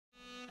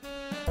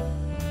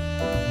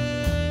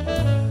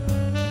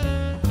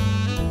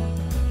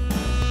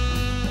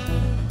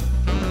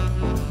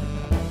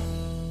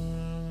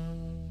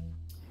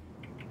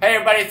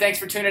everybody, thanks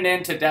for tuning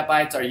in to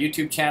DebtBytes, our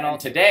YouTube channel.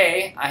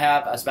 Today, I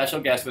have a special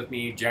guest with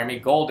me, Jeremy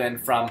Golden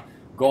from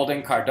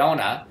Golden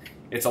Cardona.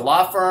 It's a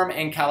law firm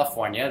in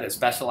California that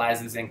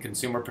specializes in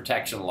consumer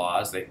protection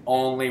laws. They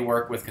only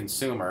work with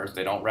consumers.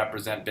 They don't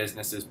represent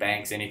businesses,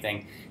 banks,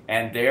 anything.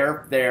 And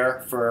they're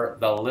there for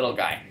the little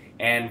guy.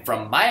 And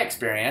from my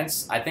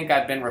experience, I think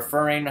I've been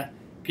referring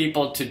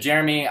people to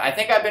Jeremy. I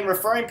think I've been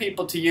referring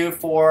people to you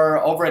for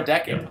over a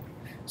decade.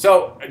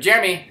 So,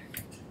 Jeremy,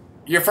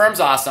 your firm's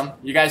awesome.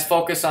 You guys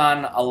focus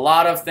on a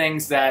lot of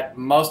things that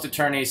most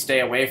attorneys stay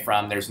away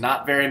from. There's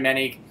not very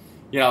many,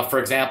 for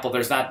example,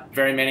 there's not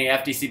very many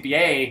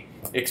FDCPA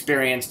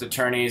experienced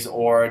attorneys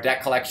or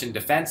debt collection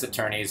defense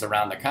attorneys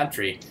around the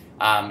country.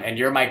 And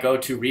you're my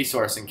go-to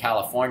resource in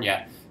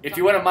California. If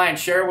you wouldn't mind,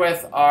 share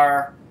with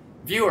our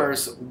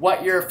viewers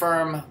what your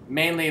firm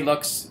mainly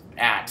looks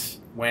at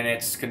when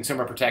it's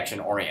consumer protection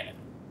oriented.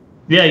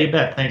 Yeah, you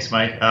bet. Thanks,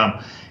 Mike.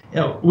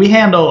 We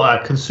handle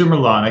consumer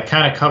law, and it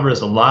kind of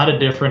covers a lot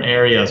of different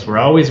areas. We're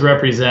always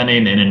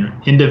representing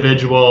an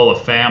individual, a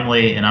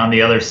family, and on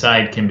the other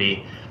side can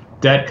be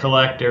debt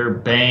collector,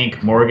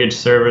 bank, mortgage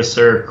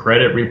servicer,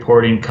 credit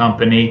reporting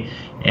company.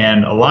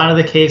 And a lot of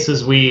the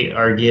cases we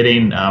are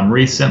getting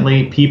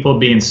recently, people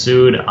being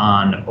sued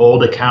on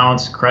old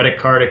accounts, credit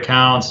card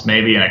accounts,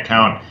 maybe an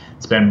account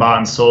that's been bought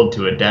and sold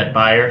to a debt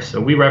buyer. So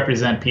we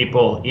represent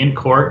people in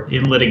court,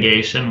 in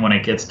litigation when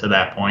it gets to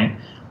that point.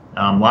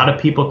 A lot of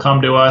people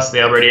come to us,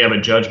 they already have a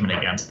judgment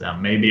against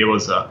them. Maybe it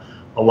was a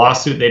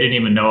lawsuit they didn't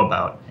even know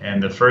about.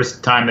 And the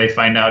first time they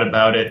find out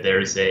about it,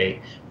 there's a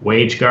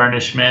wage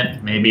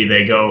garnishment. Maybe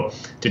they go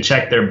to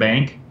check their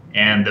bank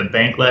and the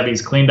bank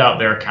levies cleaned out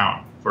their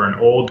account for an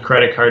old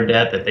credit card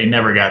debt that they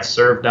never got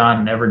served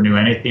on, never knew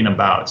anything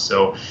about.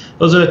 So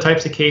those are the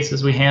types of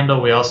cases we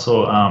handle. We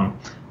also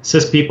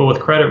assist people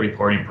with credit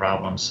reporting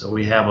problems. So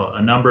we have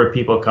a number of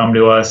people come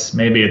to us.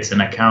 Maybe it's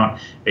an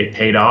account they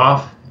paid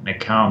off, an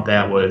account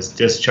that was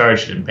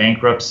discharged in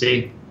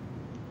bankruptcy,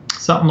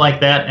 something like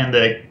that, and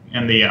the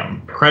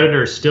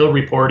creditor is still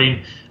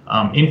reporting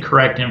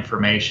incorrect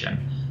information.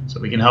 So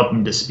we can help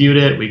them dispute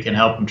it, we can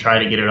help them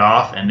try to get it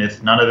off, and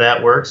if none of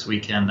that works, we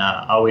can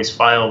always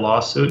file a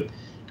lawsuit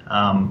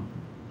on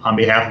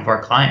behalf of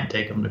our client,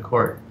 take them to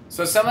court.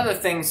 So some of the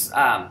things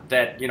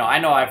that, I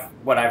know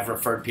what I've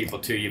referred people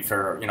to you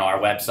for, our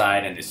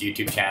website and this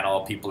YouTube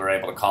channel, people are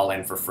able to call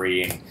in for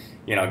free and,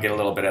 get a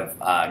little bit of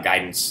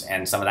guidance,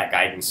 and some of that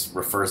guidance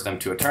refers them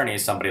to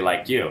attorneys, somebody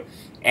like you.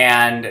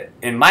 And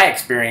in my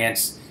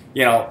experience,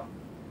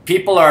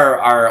 people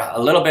are a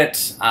little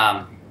bit,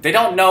 they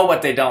don't know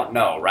what they don't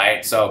know,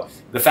 right? So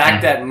the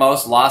fact that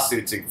most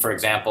lawsuits, for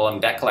example, in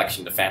debt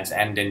collection defense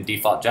end in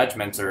default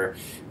judgments, or,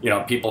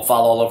 people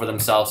fall all over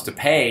themselves to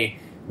pay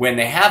when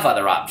they have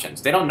other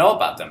options. They don't know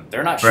about them.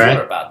 They're not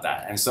sure about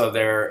that. And so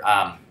they're,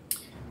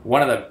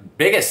 one of the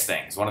biggest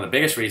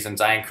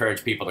reasons I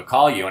encourage people to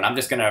call you, and I'm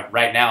just going to,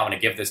 right now, I'm going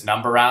to give this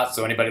number out,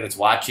 so anybody that's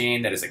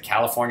watching that is a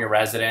California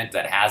resident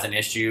that has an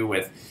issue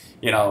with,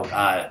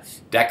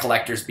 debt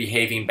collectors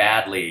behaving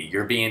badly,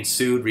 you're being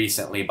sued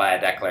recently by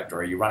a debt collector,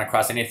 or you run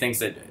across any things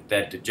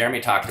that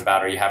Jeremy talked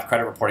about, or you have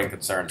credit reporting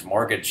concerns,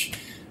 mortgage,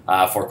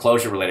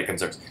 foreclosure-related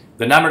concerns.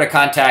 The number to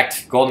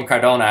contact Golden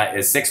Cardona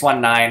is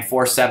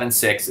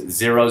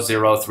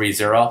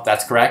 619-476-0030.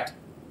 That's correct?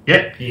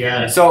 Yep, you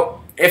got it.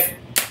 So if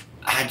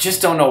I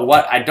just don't know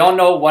what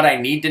I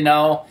need to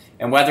know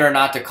and whether or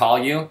not to call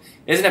you,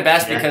 isn't it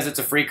best, because it's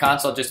a free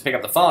consult, just pick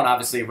up the phone,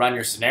 obviously run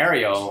your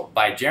scenario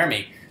by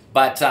Jeremy,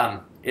 but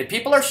if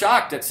people are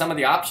shocked at some of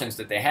the options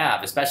that they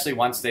have, especially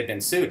once they've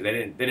been sued.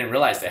 They didn't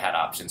realize they had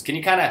options. Can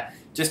you kind of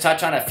just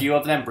touch on a few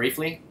of them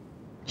briefly?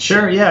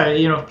 Sure, yeah.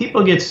 If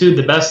people get sued,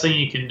 the best thing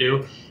you can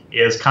do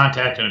is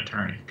contact an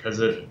attorney, because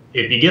if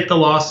you get the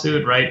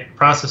lawsuit, right,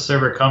 process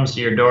server comes to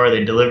your door,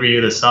 they deliver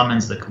you the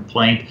summons, the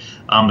complaint,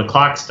 the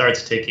clock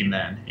starts ticking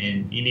then,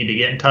 and you need to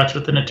get in touch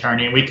with an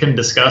attorney, and we can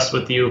discuss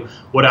with you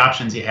what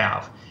options you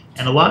have.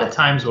 And a lot of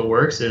times what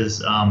works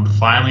is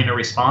filing a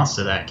response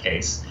to that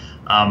case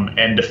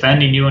and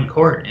defending you in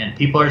court, and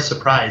people are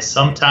surprised.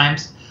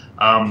 Sometimes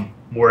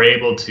we're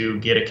able to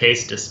get a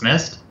case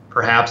dismissed.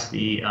 Perhaps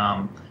the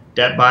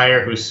debt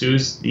buyer who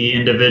sues the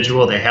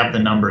individual, they have the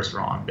numbers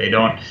wrong. They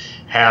don't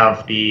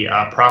have the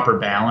proper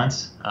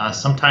balance.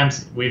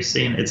 Sometimes we've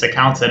seen it's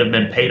accounts that have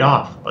been paid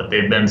off, but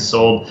they've been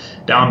sold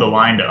down the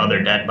line to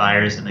other debt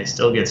buyers, and they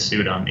still get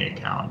sued on the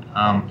account.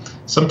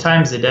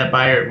 Sometimes the debt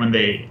buyer, when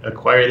they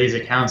acquire these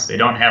accounts, they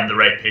don't have the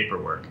right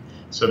paperwork.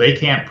 So they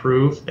can't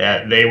prove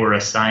that they were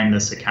assigned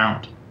this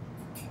account.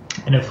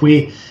 And if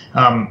we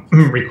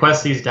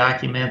request these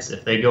documents,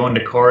 if they go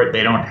into court,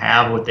 they don't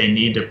have what they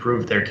need to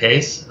prove their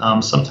case,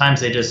 sometimes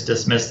they just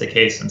dismiss the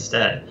case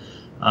instead.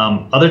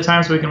 Other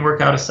times we can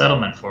work out a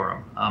settlement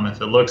for them.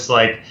 If it looks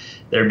like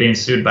they're being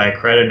sued by a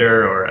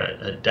creditor or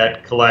a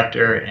debt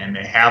collector and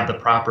they have the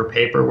proper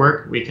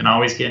paperwork, we can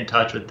always get in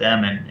touch with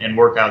them and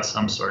work out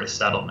some sort of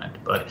settlement.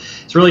 But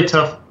it's really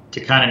tough to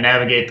kind of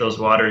navigate those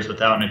waters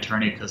without an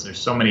attorney, because there's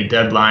so many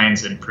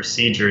deadlines and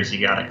procedures you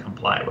got to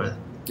comply with.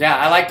 Yeah,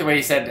 I like the way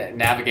you said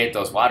navigate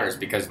those waters,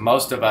 because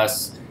most of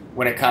us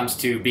when it comes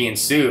to being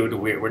sued,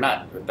 we're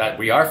not, that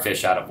we are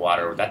fish out of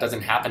water. That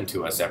doesn't happen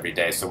to us every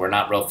day, so we're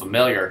not real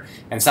familiar.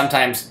 And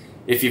sometimes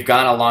if you've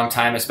gone a long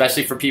time,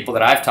 especially for people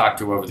that I've talked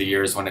to over the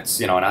years when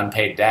it's, you know, an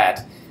unpaid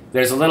debt,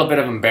 there's a little bit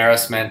of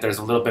embarrassment, there's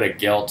a little bit of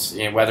guilt,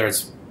 you know, whether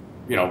it's,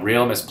 you know,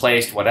 real,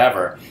 misplaced,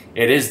 whatever.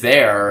 It is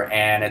there,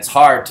 and it's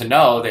hard to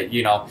know that,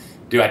 you know,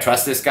 do I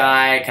trust this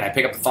guy? Can I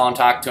pick up the phone and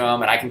talk to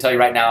him? And I can tell you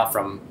right now,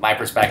 from my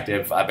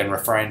perspective, I've been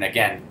referring,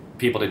 again,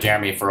 people to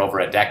Jeremy for over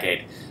a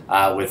decade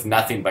with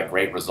nothing but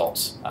great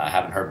results. I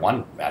haven't heard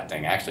one bad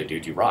thing. Actually,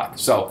 dude, you rock.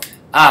 So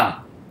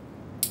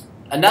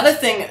another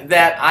thing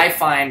that I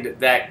find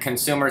that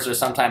consumers are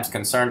sometimes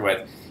concerned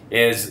with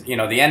is, you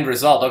know, the end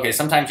result. Okay,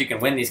 sometimes you can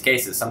win these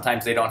cases.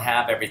 Sometimes they don't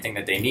have everything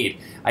that they need.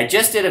 I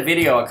just did a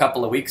video a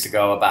couple of weeks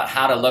ago about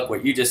how to look,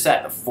 what you just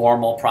said, the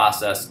formal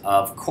process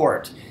of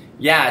court.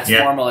 Yeah, it's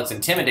formal, it's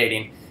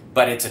intimidating,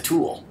 but it's a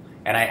tool.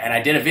 And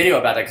I did a video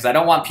about that because I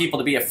don't want people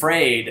to be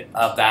afraid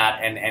of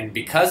that. And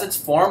because it's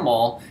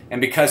formal,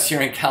 and because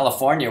you're in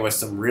California with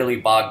some really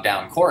bogged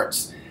down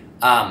courts,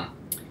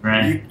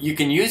 you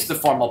can use the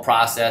formal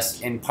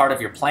process in part of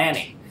your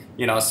planning.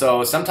 You know,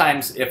 so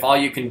sometimes if all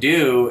you can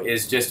do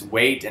is just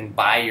wait and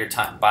buy your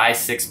time, buy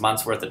 6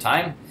 months worth of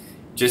time,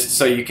 just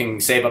so you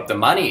can save up the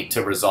money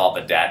to resolve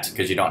a debt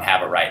because you don't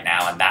have it right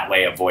now, and that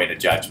way avoid a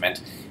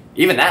judgment.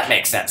 Even that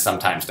makes sense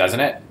sometimes, doesn't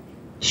it?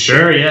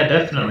 Sure, yeah,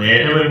 definitely.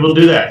 And we'll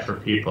do that for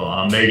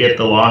people. They get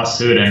the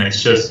lawsuit, and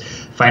it's just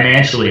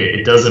financially,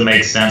 it doesn't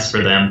make sense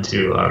for them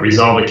to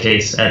resolve a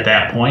case at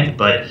that point.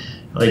 But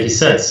like you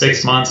said,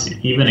 6 months,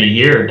 even a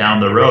year down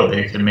the road,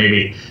 they can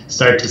maybe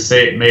start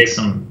to make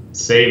some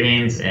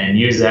savings and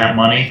use that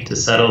money to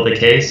settle the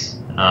case.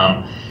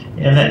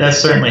 And that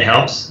certainly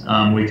helps.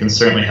 We can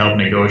certainly help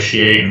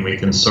negotiate, and we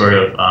can sort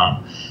of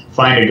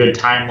find a good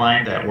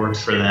timeline that works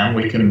for them.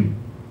 We can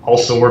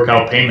also work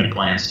out payment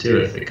plans too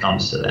if it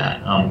comes to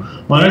that.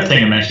 One other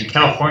thing I mentioned,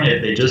 California,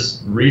 they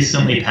just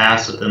recently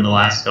passed within the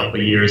last couple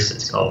of years,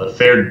 it's called the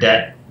Fair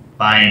Debt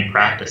Buying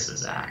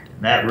Practices Act.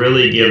 And that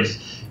really gives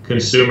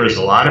consumers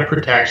a lot of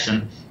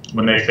protection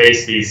when they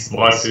face these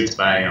lawsuits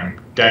by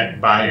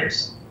debt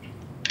buyers.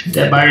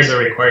 Debt buyers are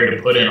required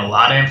to put in a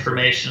lot of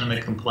information in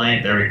the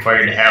complaint. They're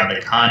required to have the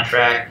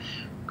contract,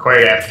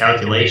 required to have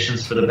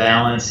calculations for the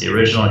balance, the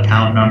original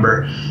account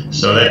number.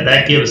 So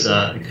that gives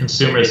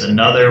consumers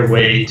another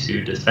way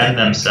to defend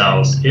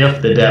themselves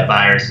if the debt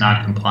buyer is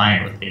not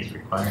complying with these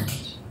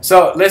requirements.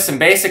 So listen,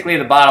 basically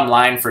the bottom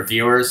line for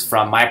viewers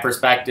from my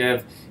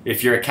perspective,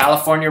 if you're a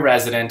California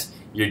resident,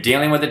 you're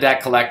dealing with a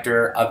debt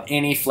collector of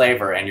any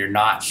flavor and you're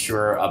not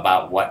sure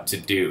about what to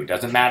do.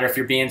 Doesn't matter if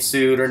you're being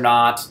sued or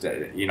not,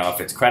 you know, if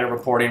it's credit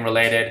reporting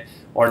related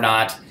or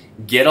not.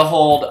 Get a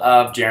hold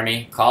of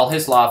Jeremy, call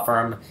his law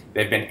firm.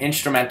 They've been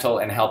instrumental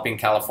in helping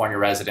California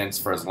residents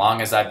for as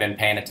long as I've been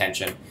paying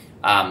attention.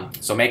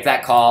 So make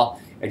that call.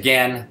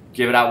 Again,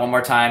 give it out one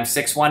more time,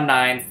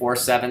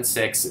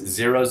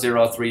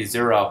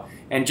 619-476-0030.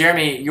 And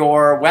Jeremy,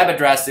 your web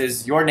address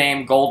is your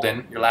name,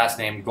 Golden, your last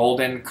name,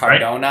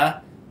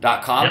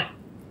 goldencardona.com. Yep.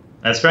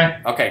 That's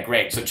right. Okay,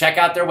 great. So check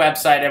out their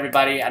website,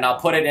 everybody, and I'll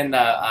put it in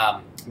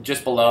the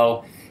just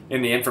below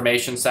in the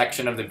information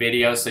section of the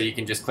video, so you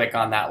can just click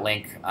on that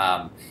link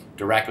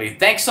directly.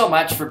 Thanks so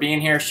much for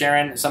being here,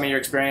 sharing some of your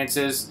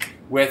experiences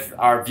with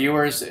our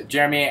viewers,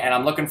 Jeremy, and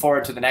I'm looking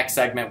forward to the next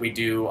segment we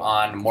do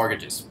on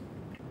mortgages.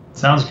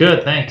 Sounds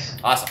good. Thanks.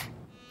 Awesome.